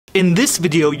In this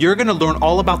video, you're going to learn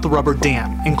all about the rubber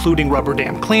dam, including rubber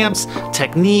dam clamps,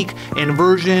 technique,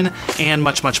 inversion, and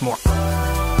much, much more.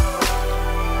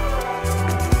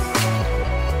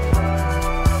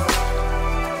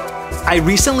 I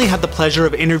recently had the pleasure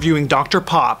of interviewing Dr.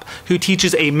 Pop, who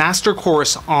teaches a master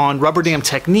course on rubber dam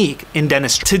technique in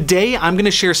dentistry. Today, I'm going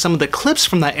to share some of the clips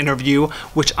from that interview,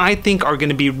 which I think are going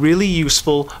to be really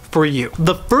useful for you.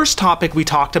 The first topic we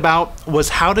talked about was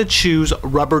how to choose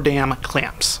rubber dam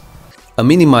clamps. A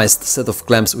minimized set of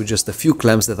clamps with just a few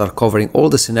clamps that are covering all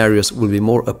the scenarios will be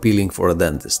more appealing for a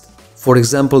dentist. For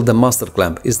example, the master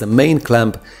clamp is the main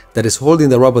clamp that is holding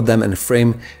the rubber dam and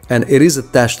frame, and it is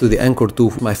attached to the anchor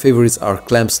tooth. My favorites are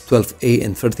clamps 12A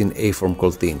and 13A from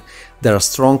Calin. They are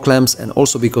strong clamps, and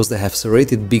also because they have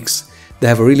serrated beaks, they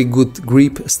have a really good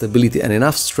grip, stability and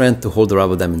enough strength to hold the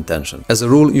rubber dam in tension. As a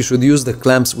rule, you should use the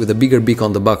clamps with a bigger beak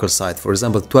on the buccal side, for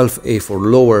example 12A for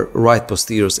lower right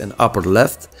posteriors and upper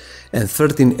left, and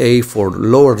 13A for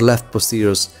lower left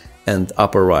posteriors and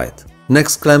upper right.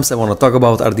 Next clamps I want to talk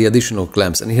about are the additional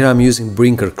clamps, and here I'm using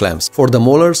brinker clamps. For the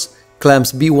molars,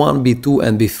 clamps B1, B2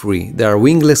 and B3. They are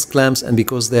wingless clamps, and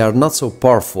because they are not so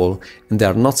powerful and they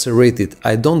are not serrated,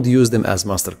 I don't use them as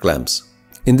master clamps.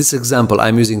 In this example,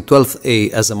 I'm using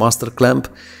 12A as a master clamp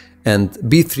and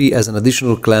B3 as an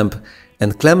additional clamp,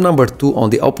 and clamp number 2 on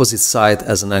the opposite side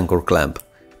as an anchor clamp.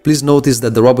 Please notice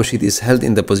that the rubber sheet is held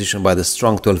in the position by the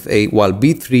strong 12A, while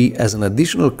B3 as an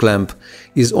additional clamp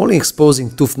is only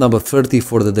exposing tooth number 30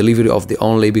 for the delivery of the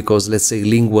onlay because, let's say,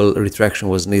 lingual retraction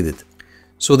was needed.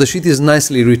 So the sheet is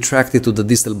nicely retracted to the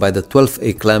distal by the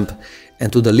 12A clamp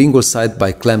and to the lingual side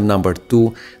by clamp number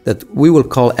 2 that we will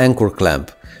call anchor clamp.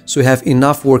 So we have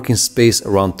enough working space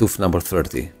around tooth number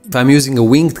 30. If I'm using a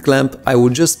winged clamp, I will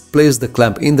just place the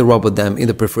clamp in the rubber dam in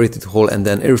the perforated hole, and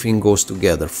then everything goes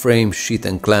together, frame, sheet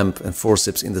and clamp and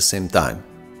forceps in the same time.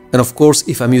 And of course,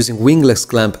 if I'm using wingless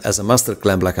clamp as a master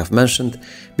clamp like I've mentioned,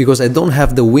 because I don't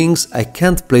have the wings, I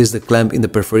can't place the clamp in the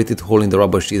perforated hole in the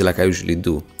rubber sheet like I usually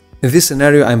do. In this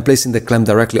scenario, I'm placing the clamp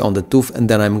directly on the tooth and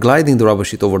then I'm gliding the rubber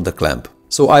sheet over the clamp.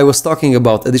 So I was talking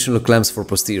about additional clamps for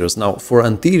posteriors. Now for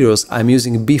anteriors, I'm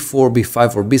using B4,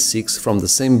 B5 or B6 from the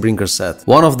same brinker set.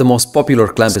 One of the most popular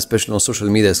clamps, especially on social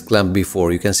media, is clamp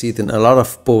B4. You can see it in a lot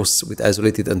of posts with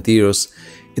isolated anteriors.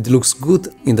 It looks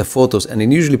good in the photos and it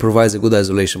usually provides a good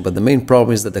isolation, but the main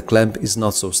problem is that the clamp is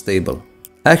not so stable.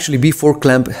 Actually, B4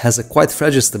 clamp has a quite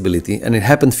fragile stability, and it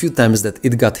happened a few times that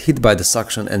it got hit by the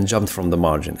suction and jumped from the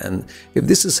margin, and if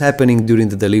this is happening during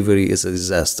the delivery, it's a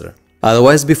disaster.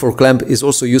 Otherwise, B4 clamp is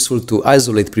also useful to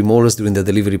isolate premolars during the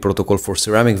delivery protocol for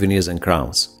ceramic veneers and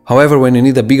crowns. However, when you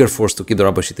need a bigger force to keep the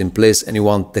rubber sheet in place and you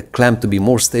want the clamp to be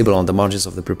more stable on the margins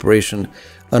of the preparation,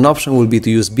 an option will be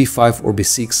to use B5 or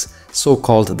B6,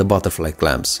 so-called the butterfly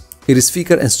clamps. It is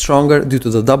thicker and stronger due to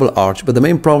the double arch, but the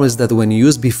main problem is that when you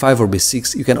use B5 or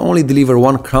B6, you can only deliver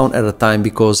one crown at a time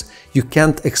because you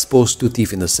can't expose two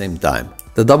teeth in the same time.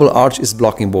 The double arch is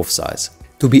blocking both sides.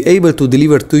 To be able to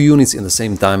deliver two units in the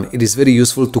same time, it is very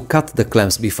useful to cut the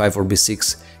clamps B5 or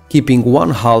B6, keeping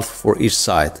 1/2 for each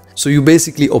side. So you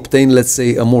basically obtain, let's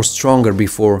say, a more stronger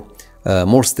B4,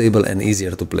 more stable and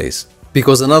easier to place.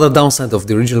 Because another downside of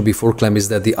the original B4 clamp is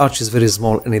that the arch is very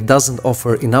small and it doesn't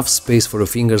offer enough space for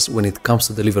your fingers when it comes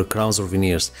to deliver crowns or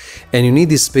veneers. And you need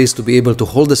this space to be able to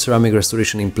hold the ceramic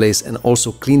restoration in place and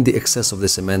also clean the excess of the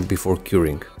cement before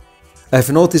curing. I've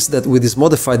noticed that with this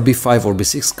modified B5 or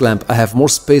B6 clamp, I have more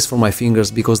space for my fingers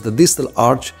because the distal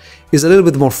arch is a little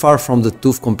bit more far from the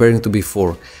tooth comparing to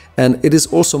B4, and it is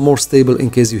also more stable in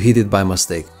case you hit it by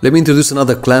mistake. Let me introduce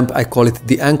another clamp. I call it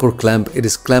the anchor clamp. It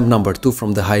is clamp number 2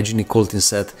 from the hygienic Calin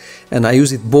set, and I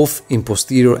use it both in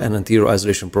posterior and anterior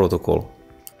isolation protocol.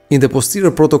 In the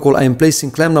posterior protocol, I am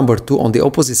placing clamp number 2 on the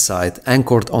opposite side,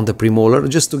 anchored on the premolar,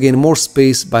 just to gain more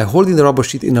space by holding the rubber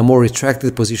sheet in a more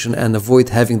retracted position and avoid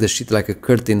having the sheet like a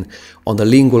curtain on the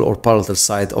lingual or palatal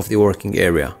side of the working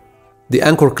area. The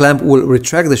anchor clamp will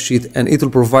retract the sheet and it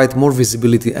will provide more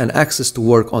visibility and access to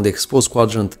work on the exposed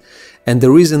quadrant, and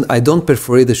the reason I don't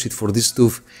perforate the sheet for this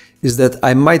tooth is that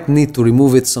I might need to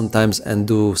remove it sometimes and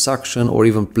do suction or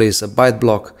even place a bite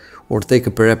block or take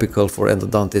a periapical for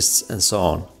endodontists and so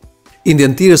on. In the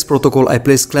anteriors protocol, I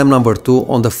place clamp number 2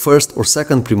 on the first or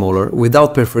second premolar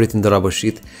without perforating the rubber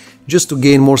sheet, just to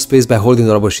gain more space by holding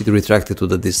the rubber sheet retracted to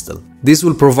the distal. This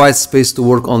will provide space to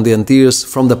work on the anteriors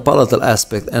from the palatal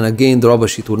aspect, and again the rubber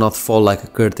sheet will not fall like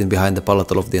a curtain behind the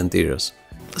palatal of the anteriors.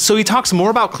 So he talks more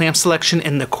about clamp selection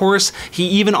in the course. He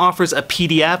even offers a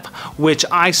PDF, which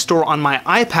I store on my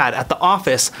iPad at the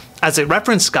office as a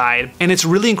reference guide, and it's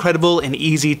really incredible and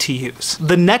easy to use.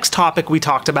 The next topic we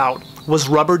talked about was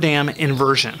rubber dam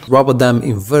inversion. Rubber dam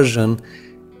inversion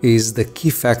is the key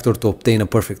factor to obtain a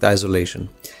perfect isolation.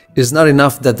 It's not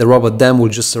enough that the rubber dam will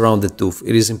just surround the tooth.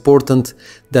 It is important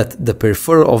that the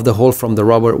peripheral of the hole from the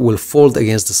rubber will fold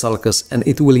against the sulcus and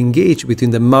it will engage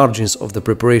between the margins of the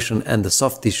preparation and the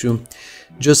soft tissue,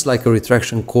 just like a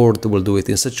retraction cord will do it,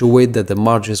 in such a way that the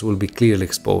margins will be clearly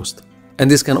exposed. And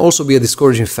this can also be a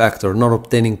discouraging factor, not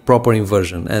obtaining proper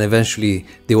inversion, and eventually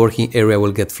the working area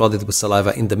will get flooded with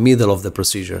saliva in the middle of the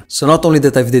procedure. So not only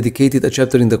that I've dedicated a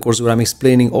chapter in the course where I'm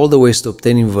explaining all the ways to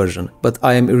obtain inversion, but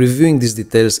I am reviewing these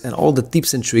details and all the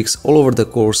tips and tricks all over the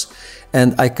course,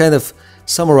 and I kind of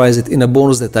summarize it in a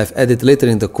bonus that I've added later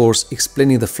in the course,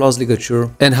 explaining the floss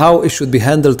ligature and how it should be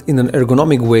handled in an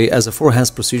ergonomic way as a four-hands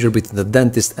procedure between the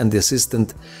dentist and the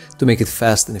assistant to make it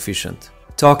fast and efficient.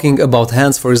 Talking about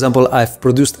hands, for example, I've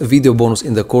produced a video bonus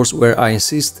in the course where I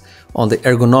insist on the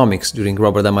ergonomics during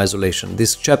rubber dam isolation.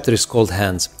 This chapter is called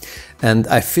Hands, and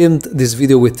I filmed this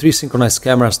video with 3 synchronized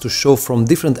cameras to show from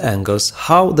different angles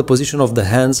how the position of the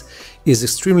hands is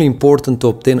extremely important to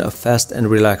obtain a fast and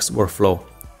relaxed workflow.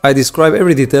 I describe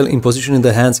every detail in positioning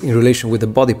the hands in relation with the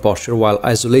body posture while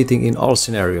isolating in all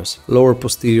scenarios: lower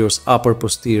posteriors, upper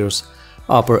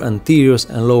anteriors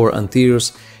and lower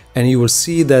anteriors, and you will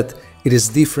see that it is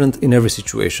different in every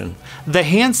situation. The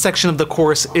hands section of the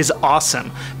course is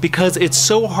awesome because it's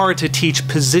so hard to teach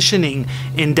positioning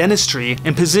in dentistry,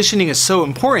 and positioning is so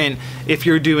important if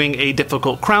you're doing a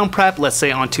difficult crown prep, let's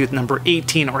say on tooth number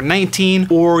 18 or 19,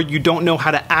 or you don't know how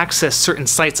to access certain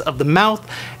sites of the mouth.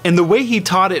 And the way he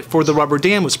taught it for the rubber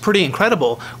dam was pretty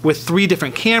incredible, with 3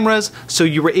 different cameras, so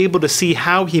you were able to see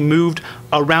how he moved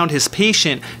around his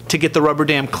patient to get the rubber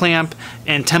dam clamp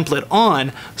and template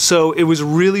on. So it was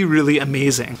really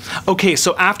amazing. Okay,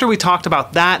 so after we talked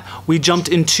about that, we jumped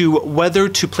into whether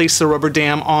to place the rubber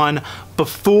dam on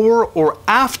before or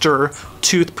after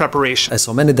tooth preparation. I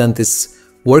saw many dentists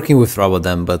working with rubber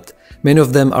dam, but many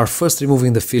of them are first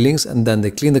removing the fillings and then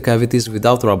they clean the cavities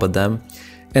without rubber dam,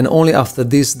 and only after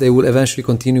this they will eventually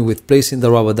continue with placing the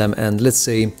rubber dam and, let's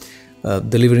say,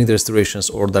 delivering the restorations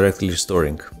or directly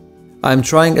restoring. I'm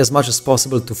trying as much as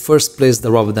possible to first place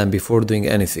the rubber dam before doing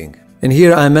anything. And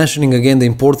here I'm mentioning again the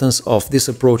importance of this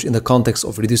approach in the context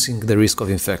of reducing the risk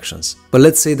of infections. But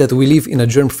let's say that we live in a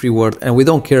germ-free world and we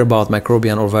don't care about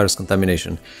microbial or virus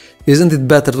contamination. Isn't it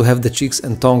better to have the cheeks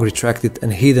and tongue retracted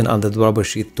and hidden under the rubber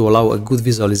sheet to allow a good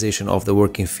visualization of the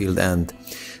working field, and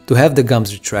to have the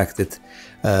gums retracted,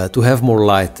 to have more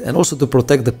light, and also to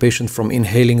protect the patient from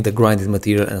inhaling the grinded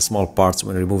material and small parts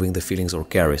when removing the fillings or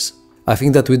caries? I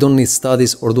think that we don't need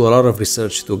studies or do a lot of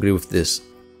research to agree with this.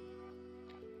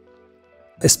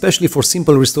 Especially for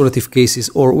simple restorative cases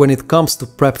or when it comes to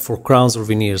prep for crowns or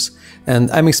veneers. And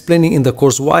I'm explaining in the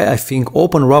course why I think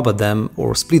open rubber dam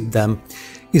or split dam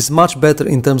is much better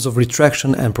in terms of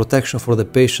retraction and protection for the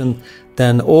patient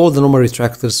than all the normal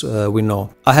retractors we know.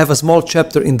 I have a small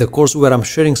chapter in the course where I'm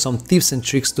sharing some tips and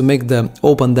tricks to make the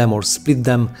open dam or split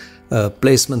dam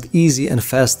placement easy and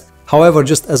fast. However,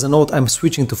 just as a note, I'm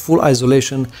switching to full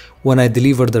isolation when I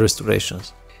deliver the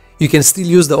restorations. You can still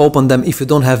use the open dam if you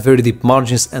don't have very deep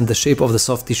margins and the shape of the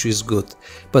soft tissue is good,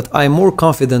 but I'm more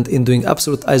confident in doing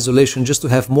absolute isolation just to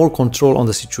have more control on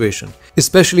the situation.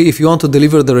 Especially if you want to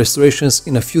deliver the restorations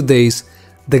in a few days,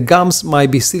 the gums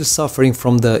might be still suffering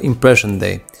from the impression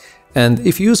day. And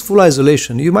if you use full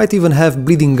isolation, you might even have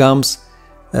bleeding gums,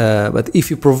 but if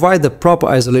you provide the proper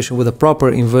isolation with a proper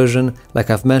inversion, like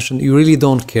I've mentioned, you really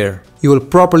don't care. You will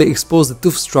properly expose the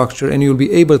tooth structure and you'll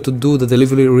be able to do the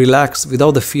delivery relaxed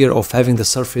without the fear of having the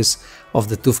surface of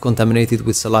the tooth contaminated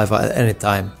with saliva at any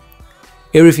time.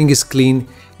 Everything is clean,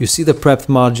 you see the prepped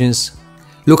margins,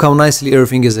 look how nicely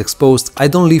everything is exposed. I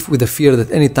don't live with the fear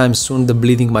that anytime soon the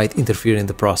bleeding might interfere in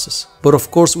the process. But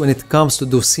of course, when it comes to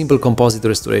do simple composite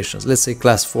restorations, let's say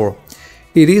class 4,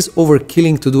 it is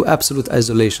overkilling to do absolute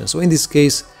isolation, so in this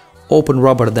case, open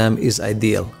rubber dam is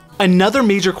ideal. Another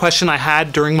major question I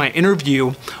had during my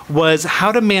interview was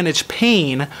how to manage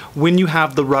pain when you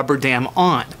have the rubber dam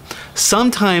on.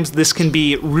 Sometimes this can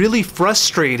be really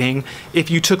frustrating if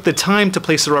you took the time to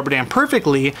place the rubber dam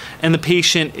perfectly and the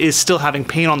patient is still having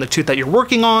pain on the tooth that you're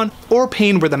working on, or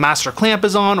pain where the master clamp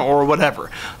is on, or whatever.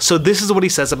 So this is what he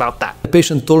says about that. The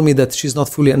patient told me that she's not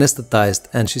fully anesthetized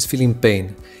and she's feeling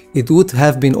pain. It would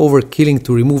have been overkilling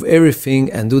to remove everything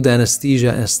and do the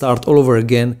anesthesia and start all over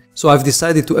again, so I've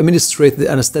decided to administrate the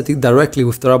anesthetic directly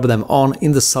with the rubber dam on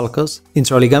in the sulcus,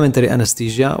 intraligamentary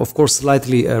anesthesia, of course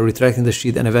slightly retracting the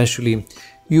sheet, and eventually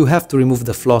you have to remove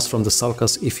the floss from the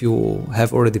sulcus if you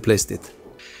have already placed it.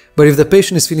 But if the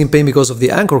patient is feeling pain because of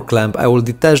the anchor clamp, I will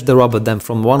detach the rubber dam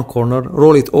from one corner,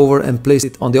 roll it over and place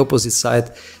it on the opposite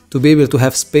side to be able to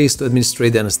have space to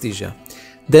administrate the anesthesia.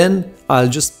 Then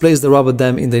I'll just place the rubber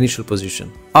dam in the initial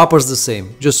position. Uppers the same,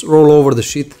 just roll over the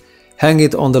sheet, hang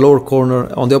it on the lower corner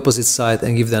on the opposite side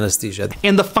and give the anesthesia.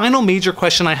 And the final major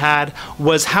question I had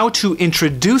was how to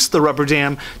introduce the rubber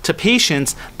dam to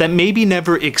patients that maybe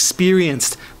never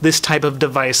experienced this type of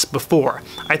device before.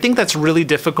 I think that's really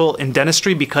difficult in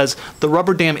dentistry because the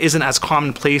rubber dam isn't as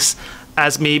commonplace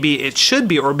as maybe it should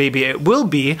be or maybe it will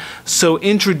be. So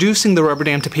introducing the rubber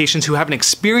dam to patients who haven't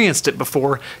experienced it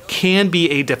before can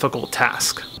be a difficult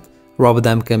task. Rubber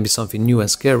dam can be something new and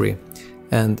scary.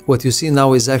 And what you see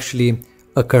now is actually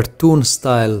a cartoon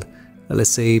style, let's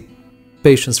say,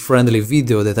 patients-friendly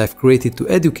video that I've created to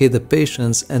educate the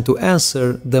patients and to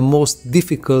answer the most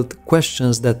difficult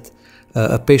questions that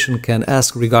a patient can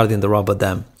ask regarding the rubber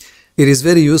dam. It is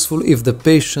very useful if the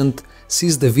patient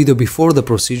sees the video before the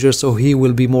procedure, so he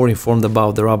will be more informed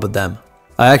about the rubber dam.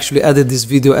 I actually added this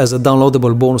video as a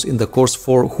downloadable bonus in the course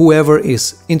for whoever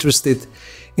is interested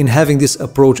in having this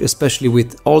approach, especially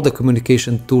with all the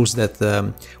communication tools that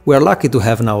we are lucky to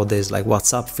have nowadays, like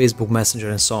WhatsApp, Facebook Messenger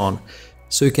and so on.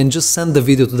 So you can just send the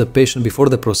video to the patient before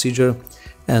the procedure,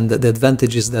 and the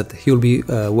advantage is that he'll be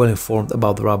well informed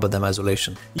about the rubber dam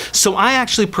isolation. So I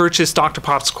actually purchased Dr.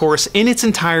 Pop's course in its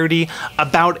entirety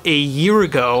about a year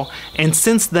ago, and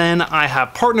since then I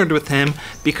have partnered with him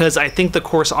because I think the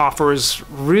course offers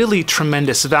really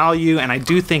tremendous value, and I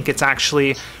do think it's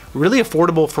actually really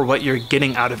affordable for what you're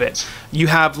getting out of it. You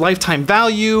have lifetime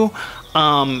value.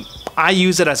 I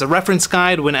use it as a reference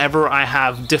guide whenever I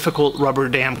have difficult rubber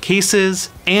dam cases,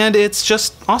 and it's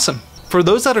just awesome. For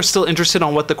those that are still interested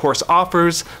on what the course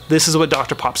offers, this is what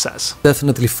Dr. Pop says.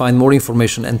 Definitely find more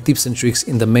information and tips and tricks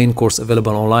in the main course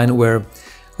available online, where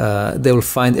they will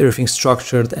find everything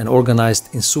structured and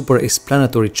organized in super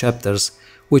explanatory chapters,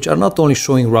 which are not only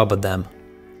showing rubber dam.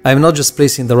 I am not just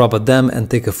placing the rubber dam and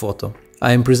take a photo.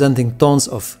 I am presenting tons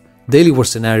of daily work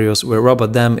scenarios where rubber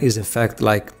dam is in fact,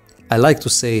 like I like to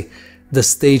say, the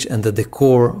stage and the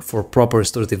decor for proper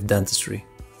restorative dentistry.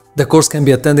 The course can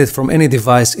be attended from any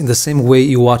device in the same way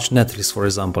you watch Netflix, for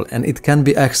example, and it can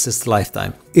be accessed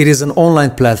lifetime. It is an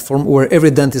online platform where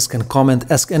every dentist can comment,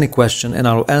 ask any question, and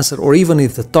I will answer, or even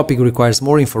if the topic requires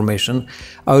more information,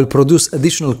 I will produce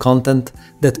additional content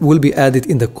that will be added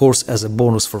in the course as a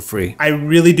bonus for free. I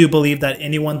really do believe that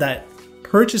anyone that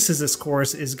purchases this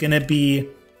course is going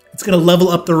to level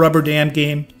up their rubber dam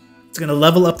game. It's going to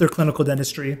level up their clinical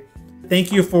dentistry.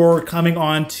 Thank you for coming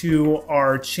on to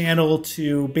our channel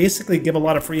to basically give a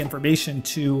lot of free information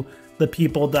to the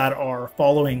people that are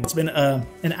following. It's been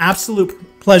an absolute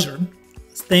pleasure.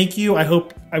 Thank you.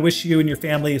 I wish you and your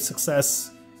family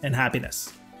success and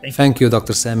happiness. Thank you,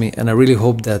 Dr. Sami, and I really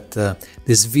hope that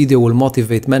this video will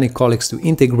motivate many colleagues to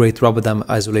integrate rubber dam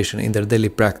isolation in their daily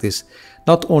practice,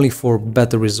 not only for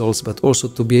better results, but also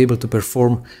to be able to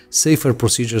perform safer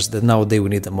procedures that nowadays we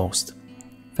need the most.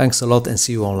 Thanks a lot and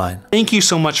see you online. Thank you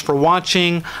so much for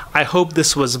watching. I hope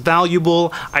this was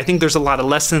valuable. I think there's a lot of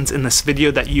lessons in this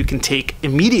video that you can take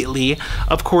immediately.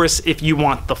 Of course, if you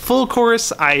want the full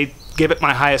course, I give it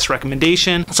my highest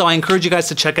recommendation. So I encourage you guys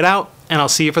to check it out, and I'll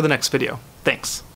see you for the next video. Thanks.